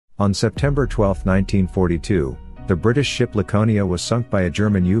On September 12, 1942, the British ship Laconia was sunk by a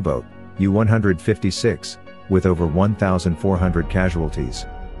German U-boat, U-156, with over 1,400 casualties.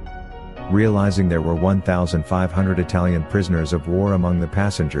 Realizing there were 1,500 Italian prisoners of war among the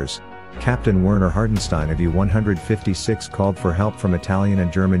passengers, Captain Werner Hartenstein of U-156 called for help from Italian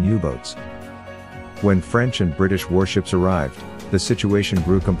and German U-boats. When French and British warships arrived, the situation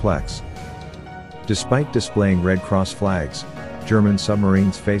grew complex. Despite displaying Red Cross flags, German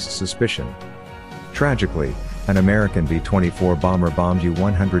submarines faced suspicion. Tragically, an American B-24 bomber bombed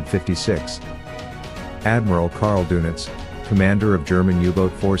U-156. Admiral Karl Dönitz, commander of German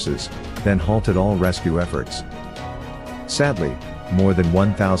U-boat forces, then halted all rescue efforts. Sadly, more than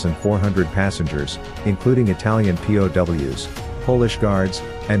 1,400 passengers, including Italian POWs, Polish guards,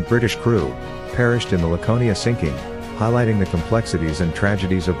 and British crew, perished in the Laconia sinking, highlighting the complexities and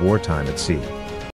tragedies of wartime at sea.